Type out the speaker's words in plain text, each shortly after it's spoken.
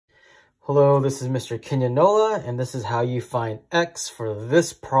Hello, this is Mr. Kinyanola, and this is how you find X for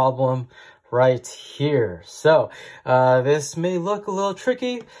this problem right here. So this may look a little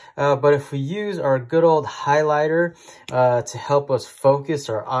tricky, but if we use our good old highlighter to help us focus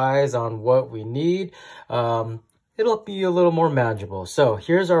our eyes on what we need, it'll be a little more manageable. So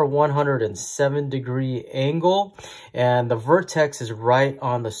here's our 107-degree angle, and the vertex is right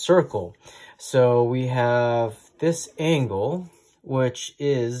on the circle. So we have this angle, which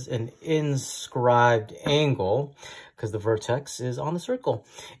is an inscribed angle because the vertex is on the circle.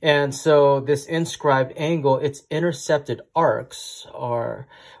 And so this inscribed angle, its intercepted arcs or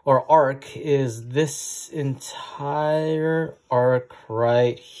arc is this entire arc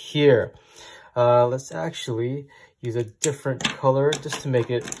right here. Let's actually use a different color just to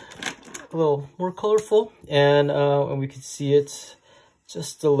make it a little more colorful, and we can see it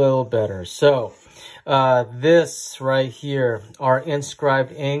just a little better. So this right here, our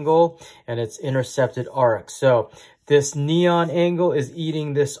inscribed angle and its intercepted arc. So this neon angle is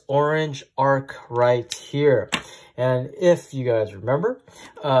eating this orange arc right here. And if you guys remember,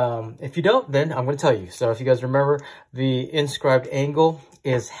 if you don't, then I'm going to tell you. So if you guys remember, the inscribed angle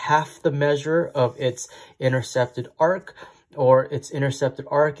is half the measure of its intercepted arc, or its intercepted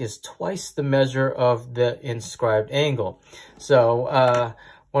arc is twice the measure of the inscribed angle. So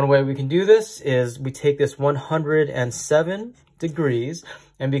one way we can do this is we take this 107 degrees,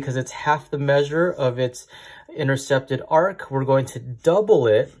 and because it's half the measure of its intercepted arc, we're going to double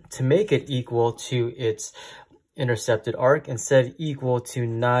it to make it equal to its intercepted arc, instead of equal to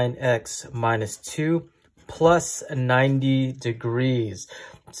 9x minus 2 plus 90 degrees.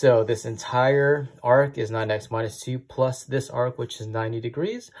 So this entire arc is 9x minus 2 plus this arc, which is 90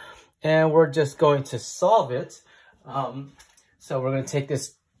 degrees. And we're just going to solve it. So we're going to take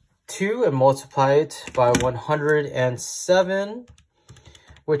this 2 and multiply it by 107,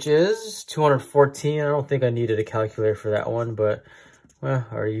 which is 214. I don't think I needed a calculator for that one, but well,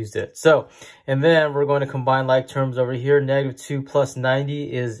 I already used it. So, and then we're going to combine like terms over here. Negative 2 plus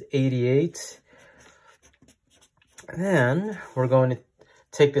 90 is 88. And then we're going to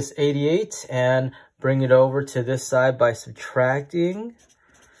take this 88 and bring it over to this side by subtracting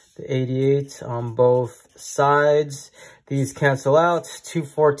the 88 on both sides. These cancel out.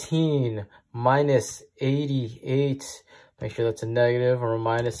 214 minus 88. Make sure that's a negative, or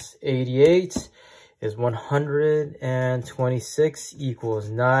minus 88 is 126 equals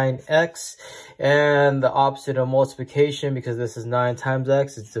 9x. And the opposite of multiplication, because this is 9 times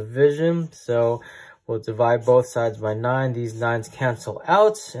x, is division. So we'll divide both sides by 9. These 9s cancel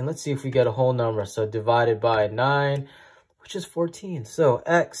out. And let's see if we get a whole number. So divided by 9, which is 14. So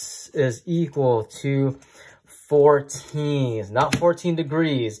x is equal to 14. It's not 14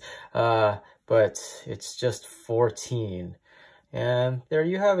 degrees, but it's just 14. And there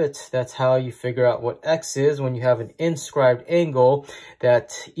you have it. That's how you figure out what x is when you have an inscribed angle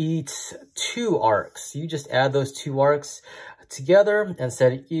that eats 2 arcs. You just add those 2 arcs together and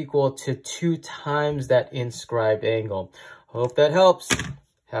set it equal to 2 times that inscribed angle. Hope that helps.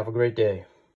 Have a great day.